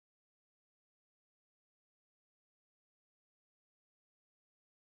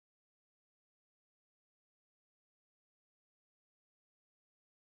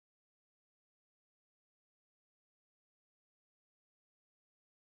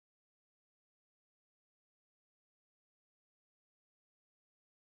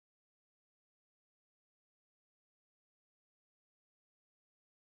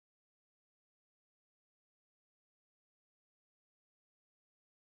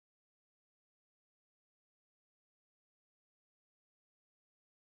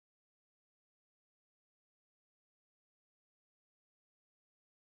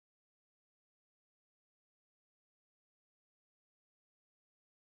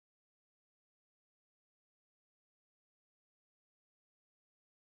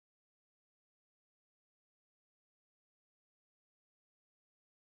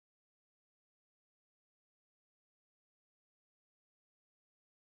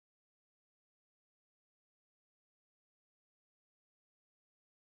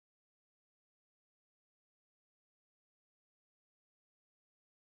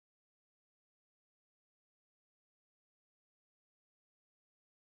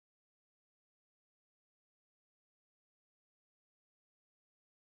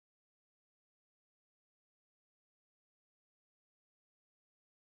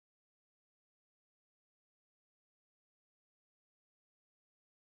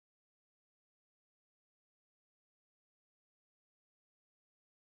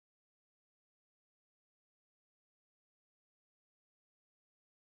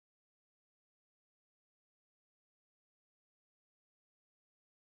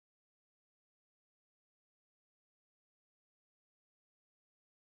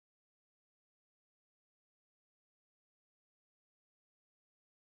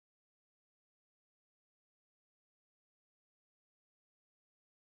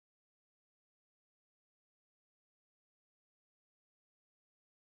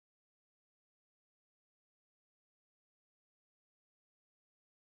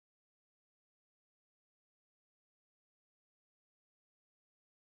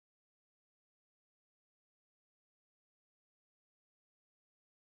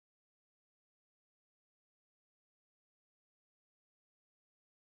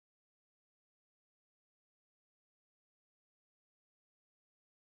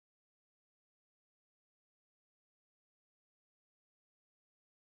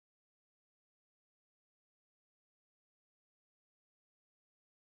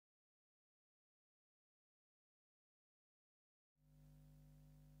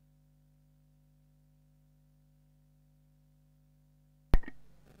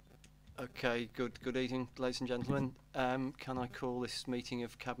Okay, good evening, ladies and gentlemen. Can I call this meeting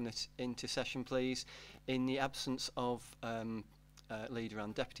of Cabinet into session, please? In the absence of Leader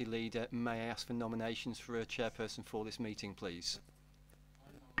and Deputy Leader, may I ask for nominations for a chairperson for this meeting, please?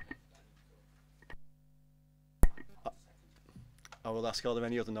 I will ask, are there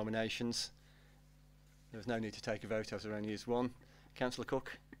any other nominations? There's no need to take a vote as there only is one. Councillor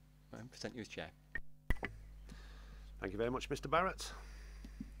Cook, I present you as chair. Thank you very much, Mr. Barrett.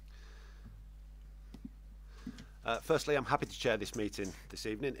 Firstly, I'm happy to chair this meeting this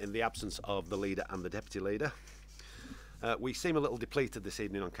evening in the absence of the Leader and the Deputy Leader. We seem a little depleted this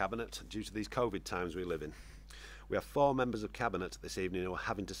evening on Cabinet due to these COVID times we live in. We have 4 members of Cabinet this evening who are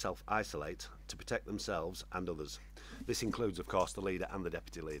having to self-isolate to protect themselves and others. This includes, of course, the Leader and the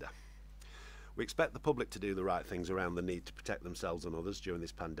Deputy Leader. We expect the public to do the right things around the need to protect themselves and others during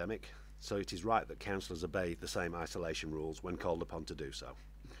this pandemic, so it is right that councillors obey the same isolation rules when called upon to do so.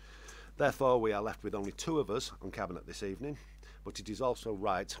 Therefore, we are left with only 2 of us on Cabinet this evening, but it is also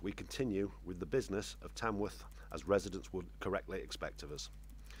right we continue with the business of Tamworth as residents would correctly expect of us.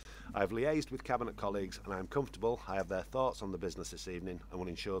 I have liaised with Cabinet colleagues and I am comfortable I have their thoughts on the business this evening and will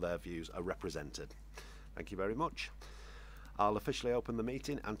ensure their views are represented. Thank you very much. I'll officially open the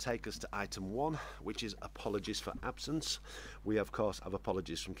meeting and take us to item 1, which is apologies for absence. We of course have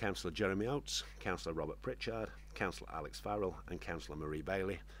apologies from Councillor Jeremy Oates, Councillor Robert Pritchard, Councillor Alex Farrell and Councillor Marie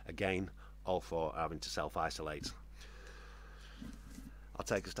Bailey. Again, all 4 are having to self-isolate. I'll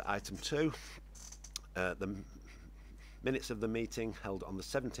take us to item 2. The minutes of the meeting held on the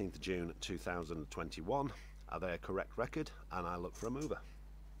 17th of June 2021. Are they a correct record? And I look for a mover.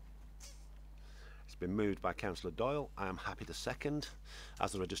 It's been moved by Councillor Doyle. I am happy to second.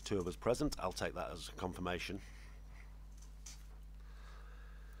 As there are just 2 of us present, I'll take that as confirmation.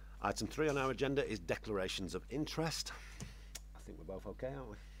 Item 3 on our agenda is declarations of interest. I think we're both okay, aren't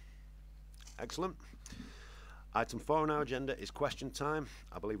we? Excellent. Item 4 on our agenda is question time.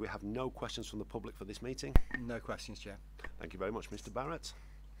 I believe we have no questions from the public for this meeting. No questions, Chair. Thank you very much, Mr. Barrett.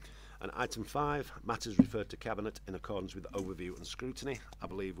 And item 5, matters referred to Cabinet in accordance with overview and scrutiny. I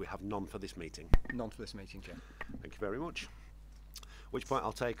believe we have none for this meeting. None for this meeting, Chair. Thank you very much. At which point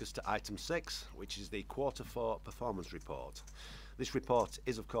I'll take us to item 6, which is the Quarter 4 performance report. This report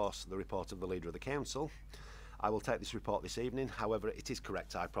is, of course, the report of the Leader of the Council. I will take this report this evening. However, it is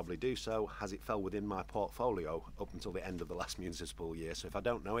correct I probably do so, as it fell within my portfolio up until the end of the last municipal year. So if I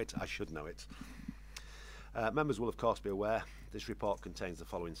don't know it, I should know it. Members will of course be aware this report contains the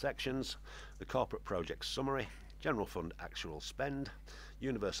following sections: the corporate project summary, general fund actual spend,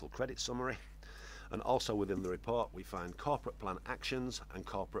 universal credit summary, and also within the report we find corporate plan actions and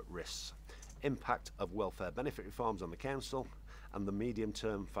corporate risks, impact of welfare benefit reforms on the council, and the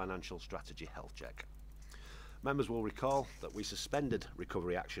medium-term financial strategy health check. Members will recall that we suspended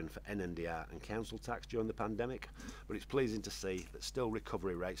recovery action for NNDR and council tax during the pandemic, but it's pleasing to see that still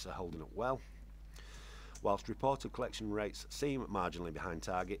recovery rates are holding up well. Whilst reported collection rates seem marginally behind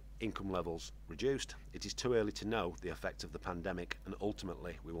target, income levels reduced, it is too early to know the effect of the pandemic, and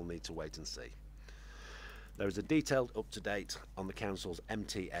ultimately we will need to wait and see. There is a detailed up-to-date on the Council's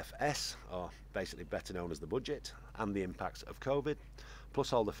MTFS, or basically better known as the budget, and the impacts of COVID,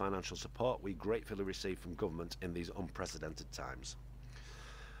 plus all the financial support we gratefully receive from government in these unprecedented times.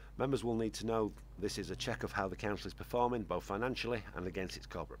 Members will need to know this is a check of how the Council is performing, both financially and against its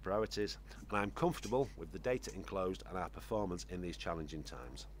corporate priorities, and I am comfortable with the data enclosed and our performance in these challenging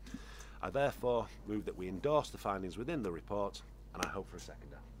times. I therefore move that we endorse the findings within the report, and I hope for a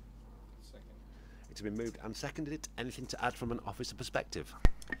seconder. Second. It's been moved and seconded. Anything to add from an officer perspective?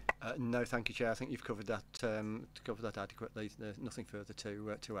 No, thank you, Chair. I think you've covered that adequately. There's nothing further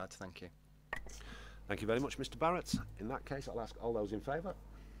to add. Thank you. Thank you very much, Mr. Barrett. In that case, I'll ask all those in favour.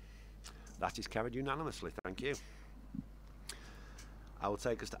 That is carried unanimously. Thank you. I will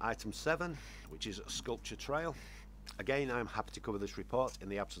take us to item 7, which is Sculpture Trail. Again, I am happy to cover this report in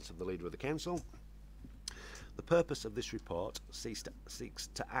the absence of the Leader of the Council. The purpose of this report seeks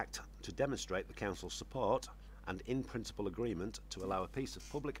to act to demonstrate the Council's support and in-principle agreement to allow a piece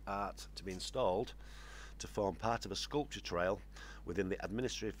of public art to be installed to form part of a sculpture trail within the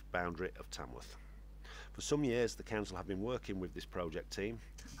administrative boundary of Tamworth. For some years, the Council have been working with this project team,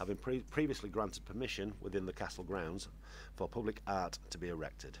 having previously granted permission within the castle grounds for public art to be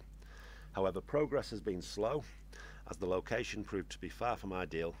erected. However, progress has been slow, as the location proved to be far from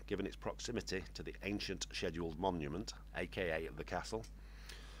ideal given its proximity to the ancient scheduled monument, aka the castle.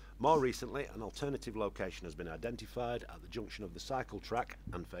 More recently, an alternative location has been identified at the junction of the cycle track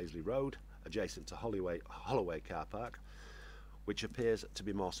and Faisley Road, adjacent to Holloway Car Park, which appears to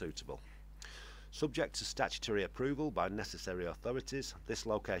be more suitable. Subject to statutory approval by necessary authorities, this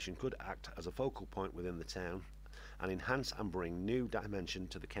location could act as a focal point within the town and enhance and bring new dimension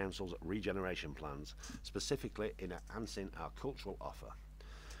to the council's regeneration plans, specifically in enhancing our cultural offer.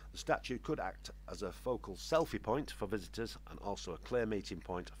 The statue could act as a focal selfie point for visitors and also a clear meeting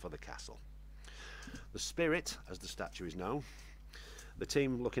point for the castle. The Spirit, as the statue is known, the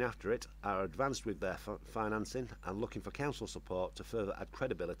team looking after it are advanced with their financing and looking for council support to further add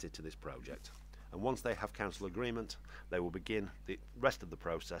credibility to this project. And once they have council agreement, they will begin the rest of the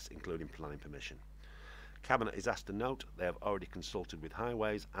process, including planning permission. Cabinet is asked to note they have already consulted with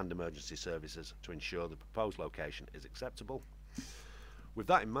highways and emergency services to ensure the proposed location is acceptable. With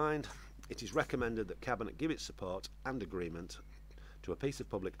that in mind, it is recommended that Cabinet give its support and agreement to a piece of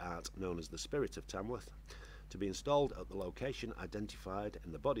public art known as the Spirit of Tamworth to be installed at the location identified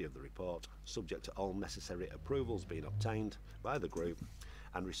in the body of the report, subject to all necessary approvals being obtained by the group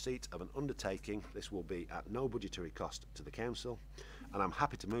and receipt of an undertaking. This will be at no budgetary cost to the council, and I'm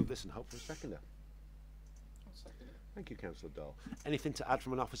happy to move this and hope for a seconder. I'll second it. Thank you, Councillor Doyle. Anything to add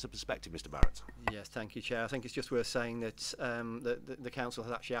from an officer perspective, Mr. Barrett? Yes, thank you, Chair. I think it's just worth saying that the council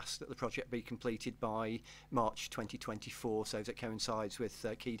has actually asked that the project be completed by March 2024, so that it coincides with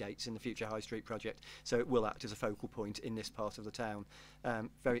key dates in the future High Street project. So it will act as a focal point in this part of the town.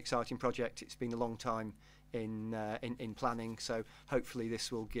 Very exciting project. It's been a long time in planning, so hopefully this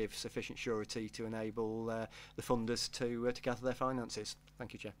will give sufficient surety to enable the funders to gather their finances.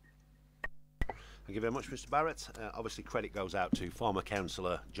 Thank you, Chair. Thank you very much, Mr. Barrett. Obviously, credit goes out to former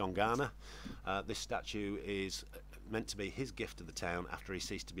councillor John Garner. This statue is meant to be his gift to the town after he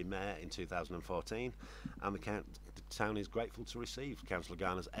ceased to be mayor in 2014, and the town is grateful to receive Councillor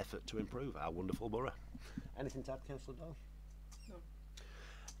Garner's effort to improve our wonderful borough. Anything to add, Councillor Doyle? No.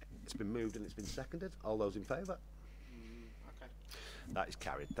 It's been moved and it's been seconded. All those in favour? Okay. That is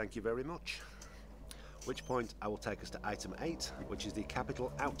carried. Thank you very much. Which point I will take us to item 8, which is the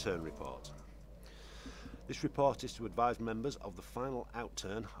capital outturn report. This report is to advise members of the final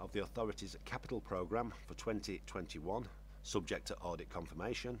outturn of the authority's capital programme for 2021, subject to audit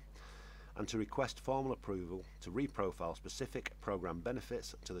confirmation, and to request formal approval to reprofile specific programme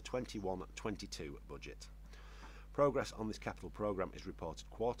benefits to the 21-22 budget. Progress on this capital programme is reported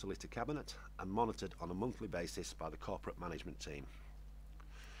quarterly to Cabinet and monitored on a monthly basis by the corporate management team.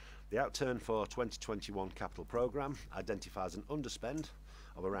 The outturn for 2021 capital programme identifies an underspend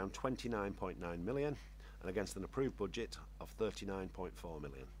of around 29.9 million and against an approved budget of 39.4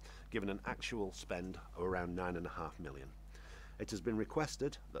 million, given an actual spend of around 9.5 million. It has been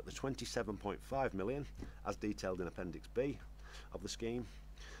requested that the 27.5 million, as detailed in Appendix B of the scheme,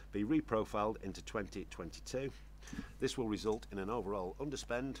 be reprofiled into 2022. This will result in an overall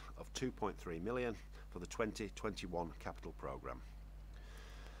underspend of 2.3 million for the 2021 capital programme.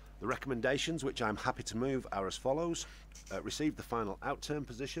 The recommendations, which I'm happy to move, are as follows. Receive the final outturn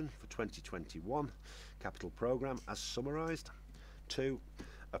position for 2021 capital programme as summarised. 2.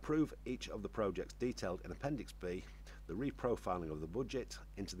 Approve each of the projects detailed in Appendix B, the reprofiling of the budget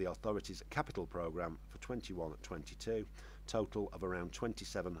into the authority's capital programme for 21-22, total of around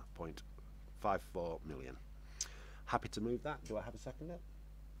 27.54 million. Happy to move that. Do I have a seconder?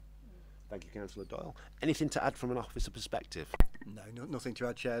 Thank you, Councillor Doyle. Anything to add from an officer perspective? No, nothing to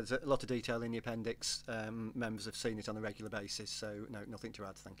add, Chair. There's a lot of detail in the appendix. Members have seen it on a regular basis, so no, nothing to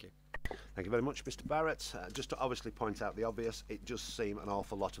add. Thank you. Thank you very much, Mr. Barrett. Just to obviously point out the obvious, it does seem an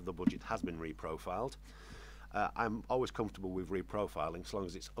awful lot of the budget has been reprofiled. I'm always comfortable with reprofiling as long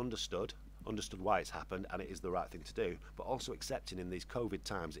as it's understood why it's happened and it is the right thing to do, but also accepting in these COVID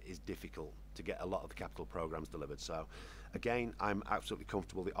times it is difficult to get a lot of the capital programmes delivered. So again, I'm absolutely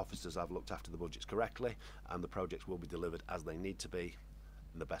comfortable the officers have looked after the budgets correctly and the projects will be delivered as they need to be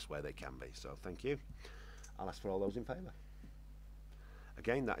in the best way they can be. So thank you. I'll ask for all those in favour.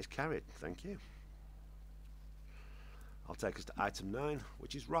 Again, that is carried. Thank you. I'll take us to item 9,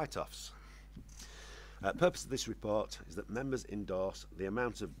 which is write-offs. Purpose of this report is that members endorse the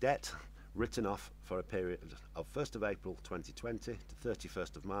amount of debt written off for a period of 1st of April 2020 to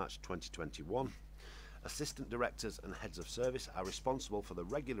 31st of March 2021. Assistant directors and heads of service are responsible for the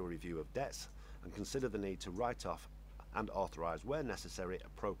regular review of debts and consider the need to write off and authorise, where necessary,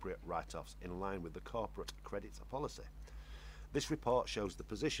 appropriate write-offs in line with the corporate credit policy. This report shows the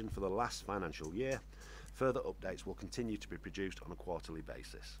position for the last financial year. Further updates will continue to be produced on a quarterly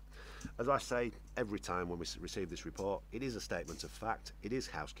basis. As I say every time when we receive this report, it is a statement of fact, it is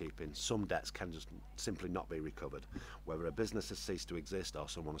housekeeping. Some debts can just simply not be recovered. Whether a business has ceased to exist or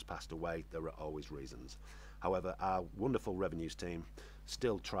someone has passed away, there are always reasons. However, our wonderful revenues team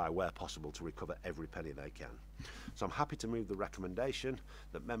still try where possible to recover every penny they can. So I'm happy to move the recommendation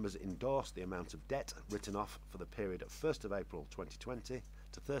that members endorse the amount of debt written off for the period of 1st of April 2020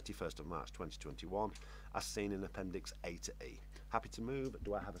 to 31st of March 2021 as seen in Appendix A to E. Happy to move.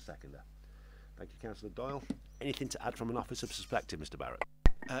 Do I have a seconder? Thank you, Councillor Doyle. Anything to add from an officer perspective, Mr Barrett?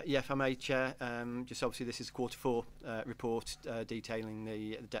 Yeah, if I may, Chair, just obviously this is a Q4 report detailing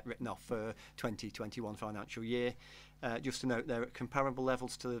the debt written off for 2021 financial year. Just to note, they're at comparable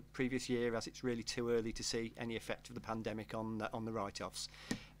levels to the previous year, as it's really too early to see any effect of the pandemic on the write-offs.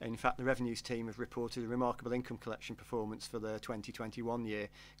 In fact, the revenues team have reported a remarkable income collection performance for the 2021 year,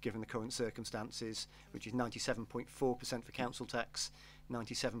 given the current circumstances, which is 97.4% for council tax,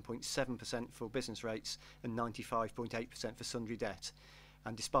 97.7% for business rates, and 95.8% for sundry debt.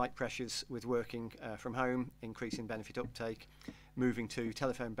 And despite pressures with working from home, increasing benefit uptake, moving to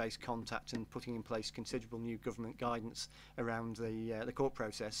telephone-based contact and putting in place considerable new government guidance around the court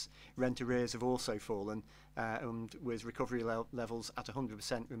process, rent arrears have also fallen, and with recovery levels at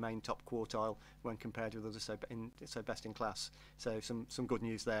 100% remain top quartile when compared with others, so best in class. So some good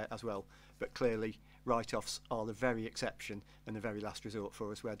news there as well. But clearly, write-offs are the very exception and the very last resort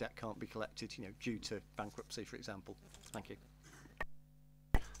for us, where debt can't be collected, due to bankruptcy, for example. Thank you.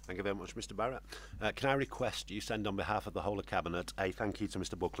 Thank you very much, Mr Barrett. Can I request you send on behalf of the whole of Cabinet a thank you to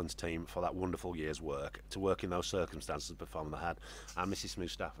Mr Buckland's team for that wonderful year's work, to work in those circumstances the performer had, and Mrs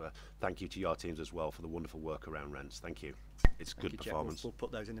Smooth-Staffer, thank you to your teams as well for the wonderful work around rents. Thank you. It's good performance. We'll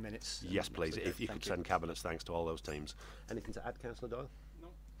put those in the minutes. Yes, please. If you could send Cabinet's thanks to all those teams. Anything to add, Councillor Doyle? No.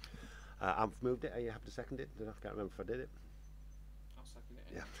 I've moved it. Are you happy to second it? I can't remember if I did it. I'll second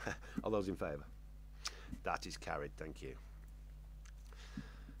it. Yeah. All those in favour? That is carried. Thank you.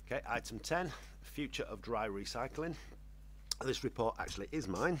 Okay, item 10, future of dry recycling. This report actually is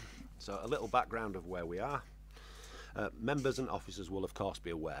mine, so a little background of where we are. Members and officers will of course be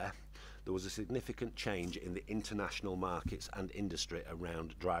aware there was a significant change in the international markets and industry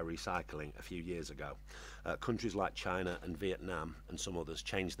around dry recycling a few years ago. Countries like China and Vietnam and some others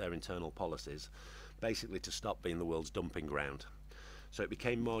changed their internal policies basically to stop being the world's dumping ground. So it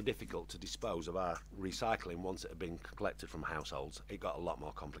became more difficult to dispose of our recycling once it had been collected from households. It got a lot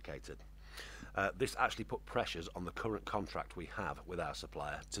more complicated. This actually put pressures on the current contract we have with our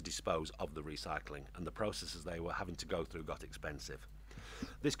supplier to dispose of the recycling, and the processes they were having to go through got expensive.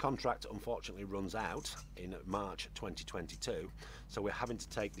 This contract unfortunately runs out in March 2022, so we're having to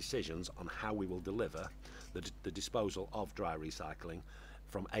take decisions on how we will deliver the disposal of dry recycling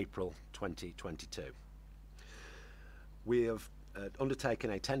from April 2022. We have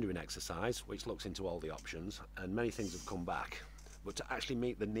undertaken a tendering exercise which looks into all the options, and many things have come back, but to actually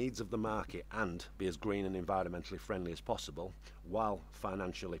meet the needs of the market and be as green and environmentally friendly as possible while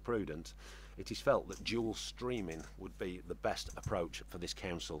financially prudent, it is felt that dual streaming would be the best approach for this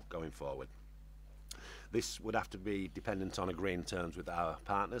council going forward. This would have to be dependent on agreeing terms with our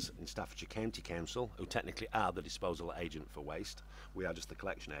partners in Staffordshire County Council, who technically are the disposal agent for waste. We are just the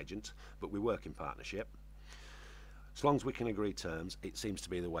collection agent, but we work in partnership. As long as we can agree terms, it seems to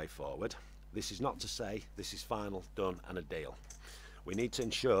be the way forward. This is not to say this is final, done and a deal. We need to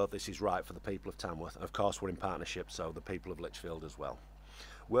ensure this is right for the people of Tamworth, and of course we're in partnership, so the people of Lichfield as well.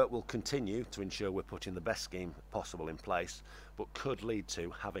 Work will continue to ensure we're putting the best scheme possible in place, but could lead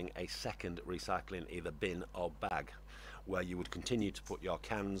to having a second recycling either bin or bag, where you would continue to put your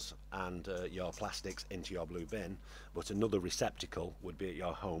cans and your plastics into your blue bin, but another receptacle would be at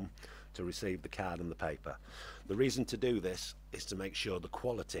your home to receive the card and the paper. The reason to do this is to make sure the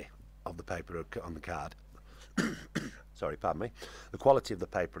quality of the paper on the card sorry, pardon me, the quality of the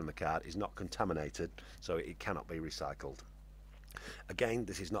paper and the card is not contaminated, so it cannot be recycled. Again,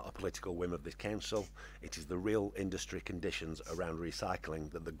 this is not a political whim of this council, it is the real industry conditions around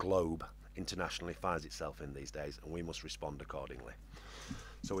recycling that the globe internationally finds itself in these days, and we must respond accordingly.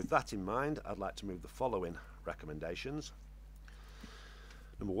 So with that in mind, I'd like to move the following recommendations.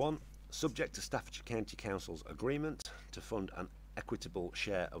 Number 1, subject to Staffordshire County Council's agreement to fund an equitable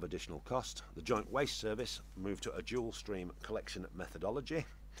share of additional cost, the Joint Waste Service move to a dual stream collection methodology.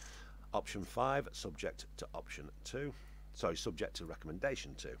 Option 5, subject to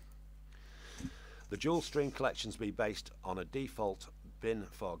recommendation 2. The dual stream collections be based on a default bin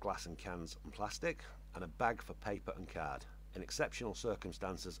for glass and cans and plastic, and a bag for paper and card. In exceptional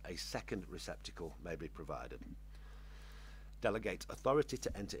circumstances, a second receptacle may be provided. Delegate authority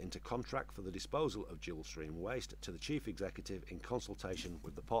to enter into contract for the disposal of dual stream waste to the Chief Executive in consultation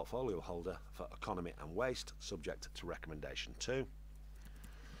with the portfolio holder for economy and waste, subject to recommendation 2.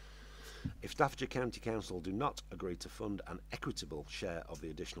 If Staffordshire County Council do not agree to fund an equitable share of the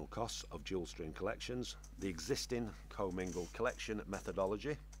additional costs of dual stream collections, the existing commingled collection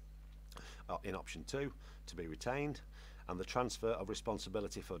methodology in option 2 to be retained, and the transfer of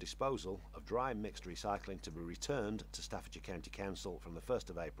responsibility for disposal of dry mixed recycling to be returned to Staffordshire County Council from the 1st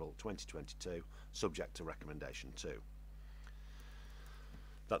of April 2022, subject to recommendation 2.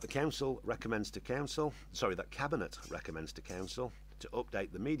 That the Cabinet recommends to Council to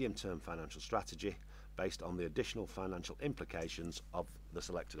update the medium-term financial strategy based on the additional financial implications of the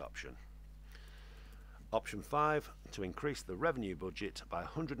selected option. Option 5, to increase the revenue budget by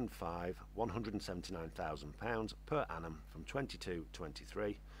 £179,000 per annum from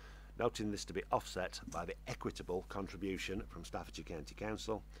 22-23, noting this to be offset by the equitable contribution from Staffordshire County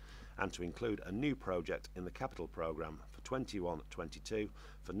Council, and to include a new project in the capital programme for 21-22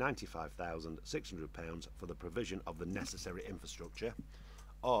 for £95,600 for the provision of the necessary infrastructure,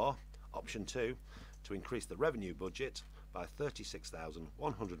 or option 2, to increase the revenue budget by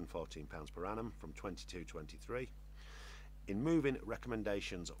 £36,114 per annum from 22-23. In moving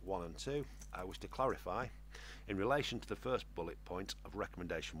recommendations 1 and 2, I wish to clarify, in relation to the first bullet point of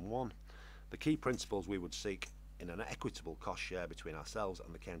recommendation 1, the key principles we would seek in an equitable cost share between ourselves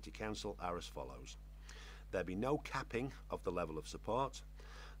and the County Council are as follows. There be no capping of the level of support,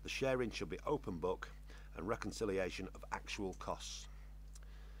 the sharing should be open book, and reconciliation of actual costs.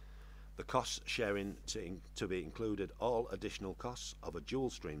 The costs sharing to be included all additional costs of a dual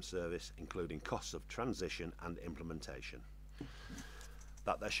stream service, including costs of transition and implementation.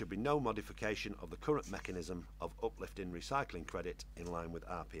 That there should be no modification of the current mechanism of uplifting recycling credit in line with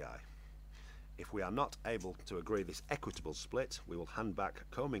RPI. If we are not able to agree this equitable split, we will hand back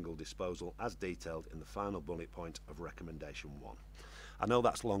commingled disposal as detailed in the final bullet point of recommendation 1. I know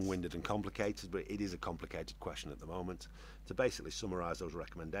that's long-winded and complicated, but it is a complicated question at the moment. To basically summarise those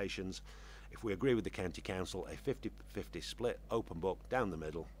recommendations, if we agree with the County Council a 50-50 split, open book, down the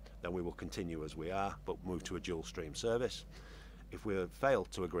middle, then we will continue as we are, but move to a dual stream service. If we fail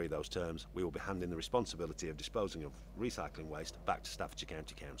to agree those terms, we will be handing the responsibility of disposing of recycling waste back to Staffordshire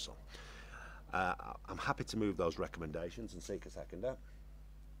County Council. I'm happy to move those recommendations and seek a seconder.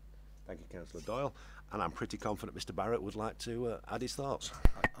 Thank you, Councillor Doyle. And I'm pretty confident Mr Barrett would like to add his thoughts.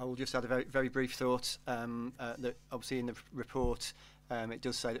 I will just add a very brief thought. That obviously in the report it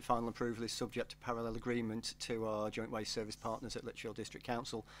does say that final approval is subject to parallel agreement to our joint waste service partners at Lichfield District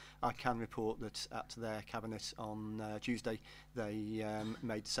Council. I can report that at their cabinet on Tuesday they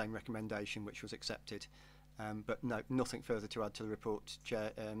made the same recommendation, which was accepted. But no, nothing further to add to the report,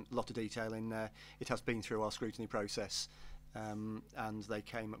 Chair. A lot of detail in there. It has been through our scrutiny process, and they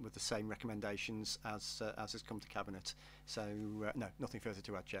came up with the same recommendations as has come to Cabinet. So no, nothing further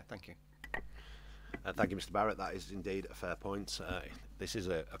to add, Chair. Thank you. Thank you, Mr Barrett. That is indeed a fair point. This is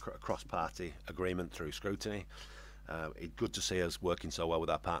a cross-party agreement through scrutiny. It's good to see us working so well with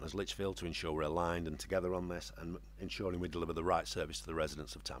our partners Lichfield to ensure we're aligned and together on this and ensuring we deliver the right service to the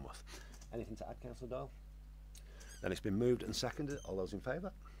residents of Tamworth. Anything to add, Councillor Doyle? Then it's been moved and seconded. All those in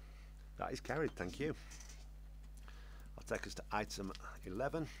favour? That is carried. Thank you. I'll take us to item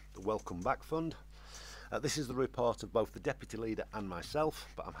 11, the Welcome Back Fund. This is the report of both the Deputy Leader and myself,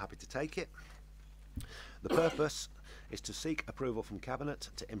 but I'm happy to take it. The purpose is to seek approval from Cabinet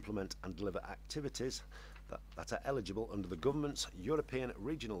to implement and deliver activities that are eligible under the Government's European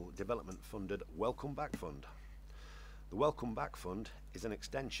Regional Development Funded Welcome Back Fund. The Welcome Back Fund is an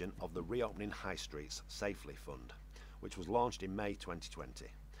extension of the Reopening High Streets Safely Fund, which was launched in May 2020.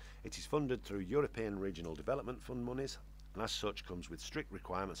 It is funded through European Regional Development Fund monies, and as such comes with strict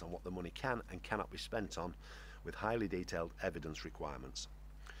requirements on what the money can and cannot be spent on, with highly detailed evidence requirements.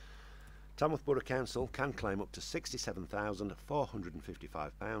 Tamworth Borough Council can claim up to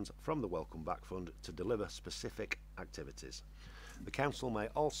 £67,455 from the Welcome Back Fund to deliver specific activities. The Council may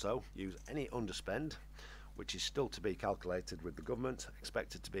also use any underspend, which is still to be calculated with the Government,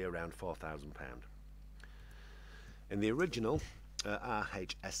 expected to be around £4,000. In the original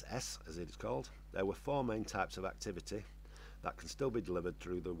RHSS, as it is called, there were 4 main types of activity that can still be delivered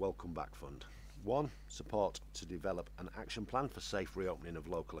through the Welcome Back Fund. 1. Support to develop an action plan for safe reopening of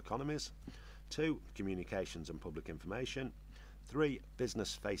local economies. 2. Communications and public information. 3.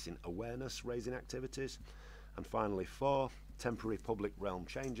 Business-facing awareness-raising activities. And finally 4. Temporary public realm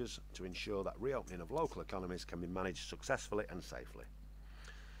changes to ensure that reopening of local economies can be managed successfully and safely.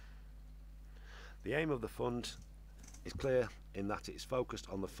 The aim of the fund is clear in that it is focused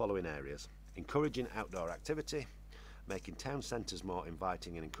on the following areas: encouraging outdoor activity, making town centres more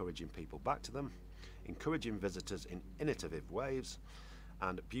inviting and encouraging people back to them, encouraging visitors in innovative ways,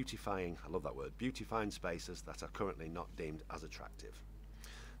 and beautifying, I love that word, beautifying spaces that are currently not deemed as attractive.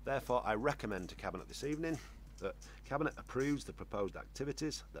 Therefore, I recommend to Cabinet this evening that Cabinet approves the proposed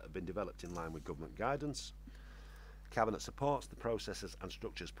activities that have been developed in line with government guidance. Cabinet supports the processes and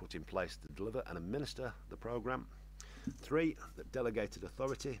structures put in place to deliver and administer the programme. 3, that delegated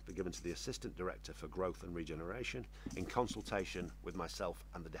authority be given to the Assistant Director for Growth and Regeneration in consultation with myself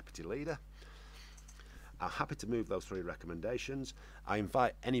and the Deputy Leader. I'm happy to move those 3 recommendations. I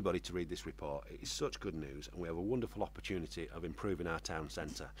invite anybody to read this report. It is such good news, and we have a wonderful opportunity of improving our town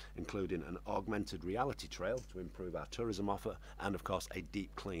centre, including an augmented reality trail to improve our tourism offer, and of course a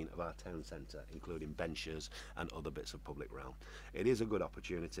deep clean of our town centre, including benches and other bits of public realm. It is a good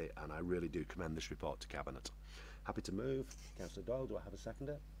opportunity, and I really do commend this report to Cabinet. Happy to move. Councillor Doyle, do I have a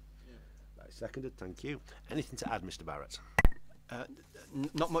seconder? Yeah. That is seconded, thank you. Anything to add, Mr Barrett?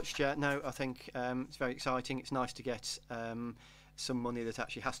 Not much, Chair. No, I think it's very exciting. It's nice to get some money that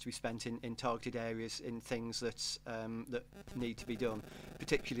actually has to be spent in targeted areas, in things that that need to be done.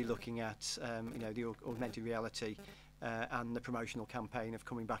 Particularly looking at you know, the augmented reality and the promotional campaign of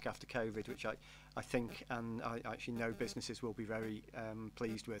coming back after COVID, which I think and I actually know businesses will be very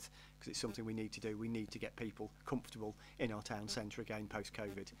pleased with, because it's something we need to do. We need to get people comfortable in our town centre again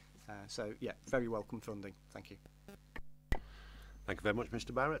post-COVID. So yeah, very welcome funding. Thank you. Thank you very much,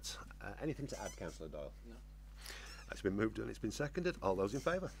 Mr Barrett. Anything to add, Councillor Doyle? No. It's been moved and it's been seconded. All those in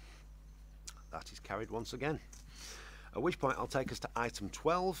favour? That is carried once again. At which point I'll take us to item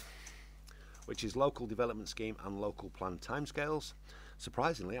 12, which is Local Development Scheme and Local Plan Timescales.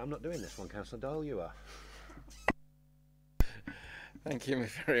 Surprisingly, I'm not doing this one, Councillor Doyle, you are. Thank you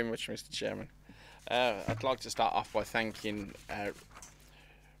very much, Mr Chairman. I'd like to start off by thanking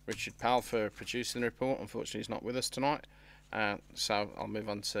Richard Powell for producing the report. Unfortunately, he's not with us tonight. So I'll move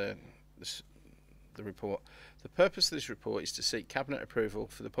on to the report. The purpose of this report is to seek Cabinet approval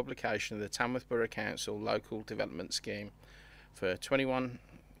for the publication of the Tamworth Borough Council Local Development Scheme for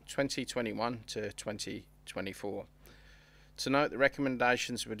 2021 to 2024. To note, the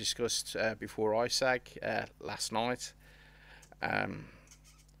recommendations were discussed before ISAG last night and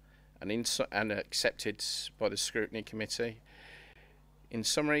accepted by the Scrutiny Committee. In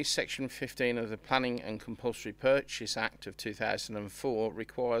summary, Section 15 of the Planning and Compulsory Purchase Act of 2004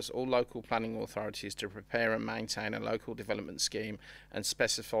 requires all local planning authorities to prepare and maintain a local development scheme and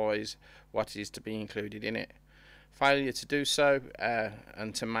specifies what is to be included in it. Failure to do so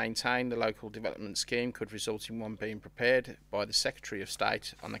and to maintain the local development scheme could result in one being prepared by the Secretary of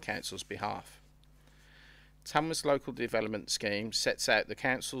State on the Council's behalf. Tamworth's Local Development Scheme sets out the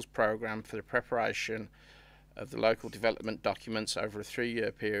Council's programme for the preparation of the local development documents over a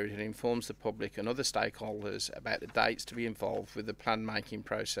 3-year period and informs the public and other stakeholders about the dates to be involved with the plan making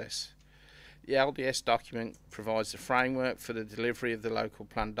process. The LDS document provides the framework for the delivery of the local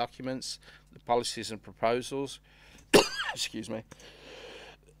plan documents, the policies and proposals excuse me,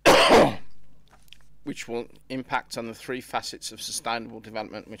 which will impact on the 3 facets of sustainable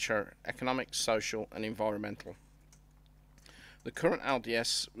development, which are economic, social and environmental. The current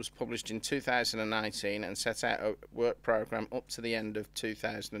LDS was published in 2018 and set out a work programme up to the end of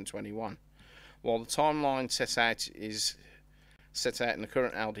 2021. While the timeline set out in the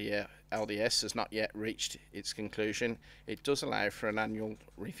current LDS has not yet reached its conclusion, it does allow for an annual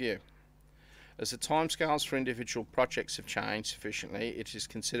review. As the timescales for individual projects have changed sufficiently, it is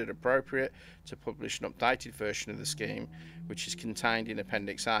considered appropriate to publish an updated version of the scheme, which is contained in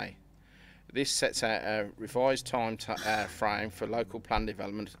Appendix A. This sets out a revised time frame for local plan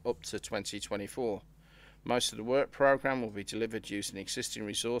development up to 2024. Most of the work programme will be delivered using existing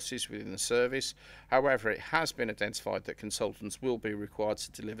resources within the service. However, it has been identified that consultants will be required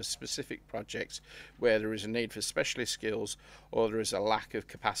to deliver specific projects where there is a need for specialist skills or there is a lack of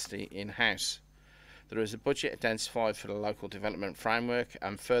capacity in-house. There is a budget identified for the local development framework,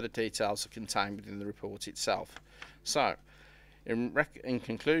 and further details are contained within the report itself. So, in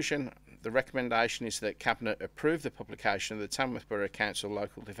conclusion, the recommendation is that Cabinet approve the publication of the Tamworth Borough Council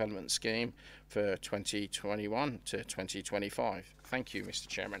Local Development Scheme for 2021 to 2025. Thank you, Mr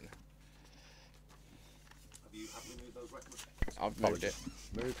Chairman. Have you moved those recommendations? I've moved it.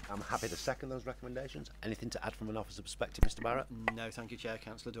 Moved. I'm happy to second those recommendations. Anything to add from an officer perspective, Mr Barrett? No, thank you, Chair.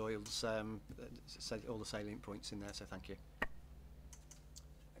 Councillor Doyle's said all the salient points in there, so thank you.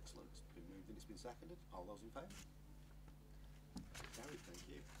 Excellent. It's been moved and it's been seconded. All those in favour? Carried, thank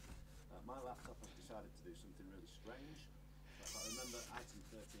you. My laptop has decided to do something really strange. If I remember item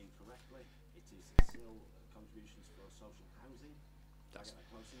 13 correctly, it is still contributions for social housing. Did I get that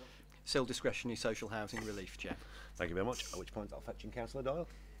close enough? Still discretionary social housing relief, Chair. Thank you very much. At which point I'll fetch in Councillor Doyle.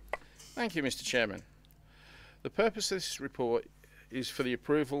 Thank you, Mr Chairman. The purpose of this report is for the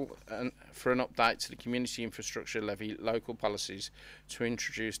approval and for an update to the Community Infrastructure Levy local policies to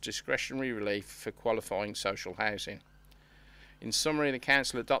introduce discretionary relief for qualifying social housing. In summary, the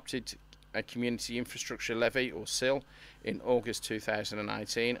Council adopted a Community Infrastructure Levy, or CIL, in August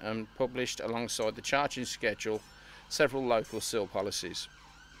 2018 and published alongside the charging schedule several local CIL policies.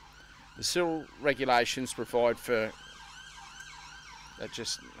 The CIL regulations provide for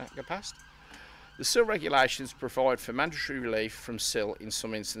The CIL regulations provide for mandatory relief from CIL in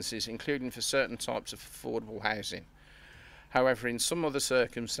some instances, including for certain types of affordable housing. However, in some other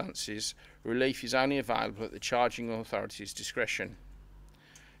circumstances, relief is only available at the charging authority's discretion.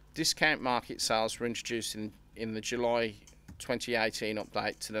 Discount market sales were introduced in the July 2018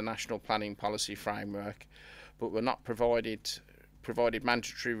 update to the National Planning Policy Framework, but were not provided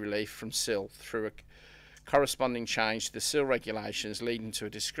mandatory relief from CIL through a corresponding change to the CIL regulations, leading to a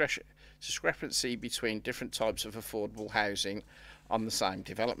discrepancy between different types of affordable housing on the same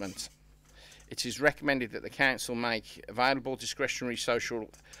development. It is recommended that the Council make available discretionary social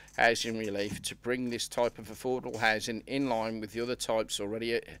housing relief to bring this type of affordable housing in line with the other types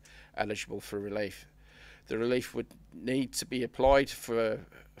already eligible for relief. The relief would need to be applied for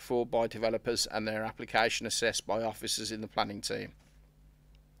by developers and their application assessed by officers in the planning team.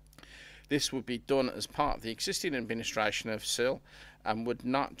 This would be done as part of the existing administration of CIL and would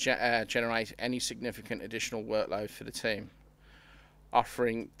not generate any significant additional workload for the team.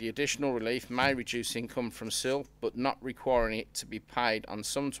 Offering the additional relief may reduce income from CIL, but not requiring it to be paid on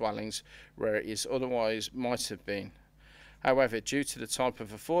some dwellings where it is otherwise might have been. However, due to the type of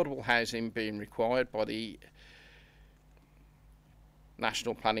affordable housing being required by the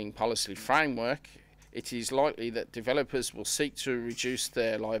National Planning Policy Framework, it is likely that developers will seek to reduce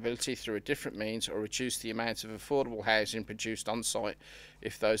their liability through a different means or reduce the amount of affordable housing produced on site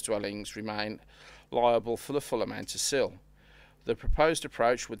if those dwellings remain liable for the full amount of CIL. The proposed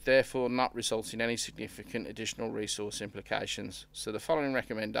approach would therefore not result in any significant additional resource implications. So the following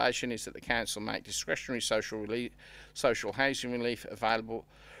recommendation is that the Council make discretionary social housing relief available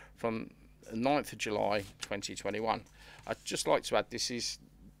from the 9th of July 2021. I'd just like to add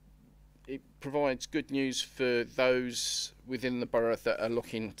it provides good news for those within the borough that are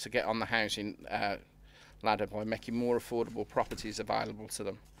looking to get on the housing ladder by making more affordable properties available to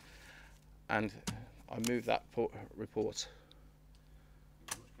them. And I move that report.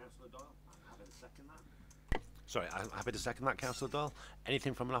 Sorry, I'm happy to second that, Councillor Doyle.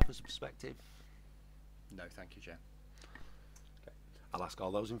 Anything from an officer perspective? No, thank you, Chair. Okay. I'll ask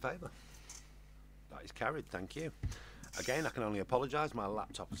all those in favour. That is carried, thank you. Again, I can only apologise, my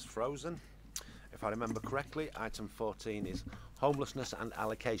laptop is frozen. If I remember correctly, item 14 is homelessness and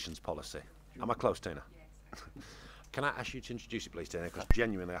allocations policy. Am I close, Tina? Yes. Can I ask you to introduce it, please, Tina, because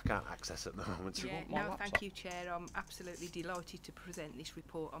genuinely I can't access it at the moment. Yeah, no, thank you, Chair. I'm absolutely delighted to present this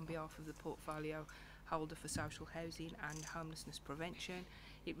report on behalf of the portfolio holder for social housing and homelessness prevention.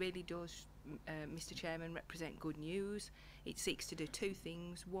 It really does, Mr. Chairman, represent good news. It seeks to do two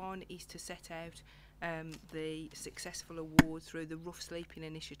things. One is to set out the successful award through the Rough Sleeping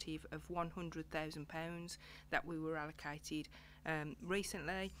Initiative of £100,000 that we were allocated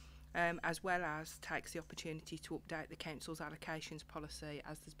recently, as well as takes the opportunity to update the Council's allocations policy,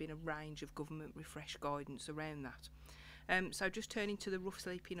 as there's been a range of government refresh guidance around that. So just turning to the Rough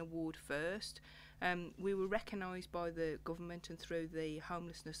Sleeping Award first, we were recognised by the government and through the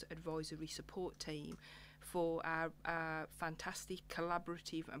Homelessness Advisory Support Team for our fantastic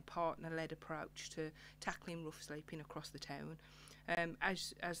collaborative and partner-led approach to tackling rough sleeping across the town.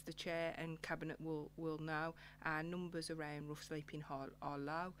 As the Chair and Cabinet will know, our numbers around rough sleeping are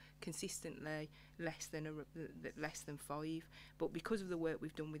low, consistently less than 5. But because of the work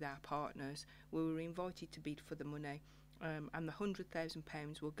we've done with our partners, we were invited to bid for the money. And the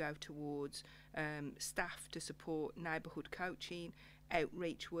 £100,000 will go towards staff to support neighbourhood coaching,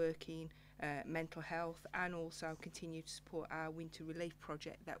 outreach working, mental health, and also continue to support our winter relief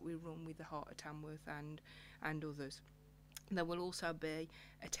project that we run with the Heart of Tamworth and others. There will also be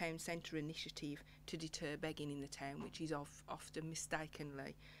a town centre initiative to deter begging in the town, which is often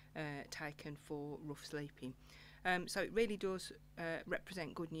mistakenly taken for rough sleeping. So it really does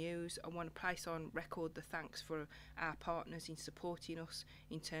represent good news. I want to place on record the thanks for our partners in supporting us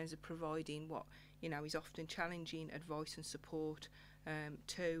in terms of providing what is often challenging advice and support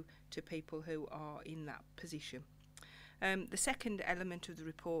to people who are in that position. The second element of the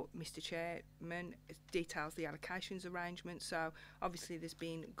report, Mr. Chairman, details the allocations arrangement. So obviously there's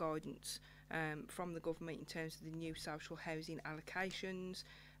been guidance from the government in terms of the new social housing allocations.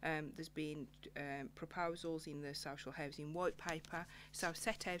 There's been proposals in the social housing white paper. So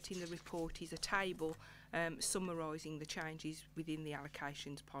set out in the report is a table summarising the changes within the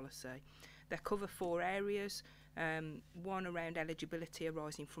allocations policy. They cover 4 areas. One around eligibility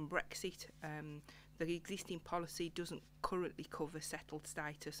arising from Brexit. The existing policy doesn't currently cover settled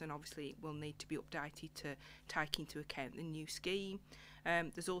status, and obviously it will need to be updated to take into account the new scheme.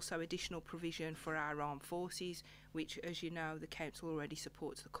 There's also additional provision for our armed forces, which, as you know, the council already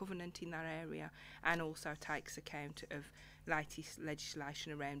supports the covenant in that area, and also takes account of latest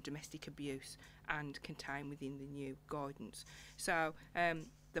legislation around domestic abuse and contained within the new guidance. So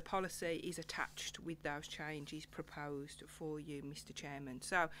the policy is attached with those changes proposed for you, Mr Chairman.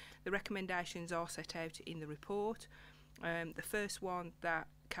 So the recommendations are set out in the report. The first one, that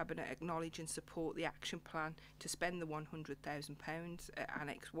Cabinet acknowledge and support the action plan to spend the £100,000 at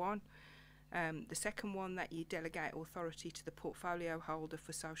Annex 1. The second one, that you delegate authority to the portfolio holder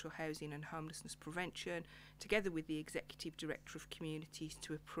for social housing and homelessness prevention, together with the Executive Director of Communities,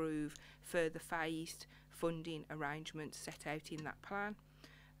 to approve further phased funding arrangements set out in that plan.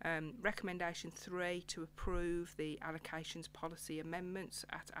 Recommendation 3, to approve the allocations policy amendments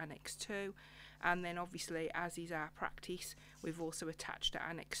at Annex 2, and then obviously, as is our practice, we've also attached to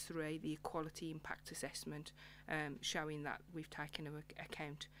Annex 3 the equality impact assessment, showing that we've taken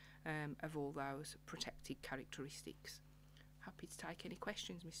account of all those protected characteristics. Happy to take any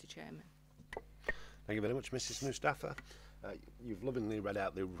questions, Mr Chairman. Thank you very much, Mrs Mustafa. You've lovingly read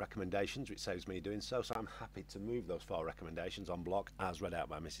out the recommendations, which saves me doing so, so I'm happy to move those 4 recommendations en bloc as read out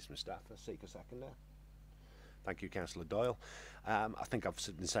by Mrs Mustafa. Seek a seconder. Thank you, Councillor Doyle. I think I've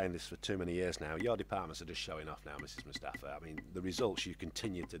been saying this for too many years now. Your departments are just showing off now, Mrs Mustafa. I mean, the results you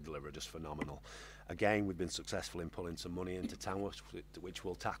continue to deliver are just phenomenal. Again, we've been successful in pulling some money into Tamworth, which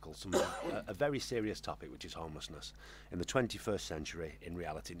will tackle a very serious topic, which is homelessness. In the 21st century, in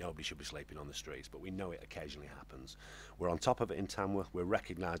reality, nobody should be sleeping on the streets, but we know it occasionally happens. We're on top of it in Tamworth. We're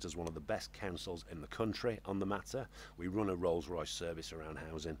recognised as one of the best councils in the country on the matter. We run a Rolls-Royce service around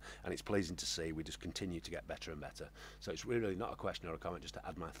housing, and it's pleasing to see we just continue to get better and better. So it's really not a question or a comment, just to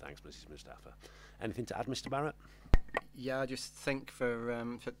add my thanks, Mrs Mustafa. Anything to add, Mr Barrett? Yeah, I just think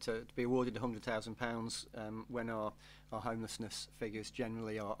to be awarded £100,000 when our homelessness figures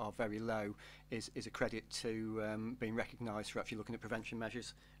generally are very low is a credit to being recognised for actually looking at prevention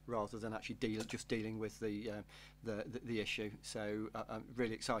measures rather than actually just dealing with the issue. So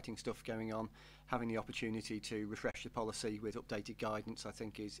really exciting stuff going on. Having the opportunity to refresh the policy with updated guidance, I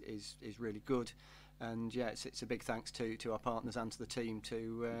think, is really good. And yeah, it's a big thanks to our partners and to the team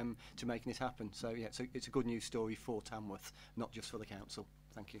to making this happen. So yeah, it's a good news story for Tamworth, not just for the council.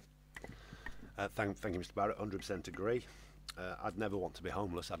 Thank you. Thank you, Mr Barrett. 100% agree. I'd never want to be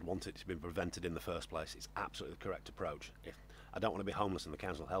homeless. I'd want it to be prevented in the first place. It's absolutely the correct approach. If I don't want to be homeless and the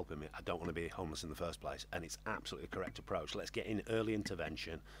council helping me, I don't want to be homeless in the first place. And it's absolutely the correct approach. Let's get in early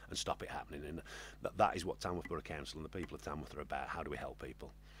intervention and stop it happening. And that is what Tamworth Borough Council and the people of Tamworth are about. How do we help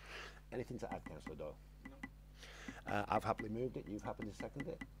people? Anything to add, Councillor Doyle? No. I've happily moved it. You've happily seconded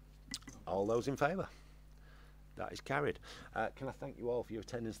it. All those in favour? That is carried. Can I thank you all for your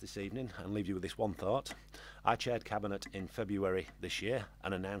attendance this evening and leave you with this one thought. I chaired Cabinet in February this year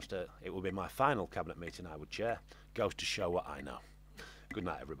and announced it will be my final Cabinet meeting I would chair. Goes to show what I know. Good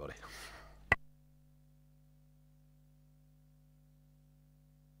night, everybody.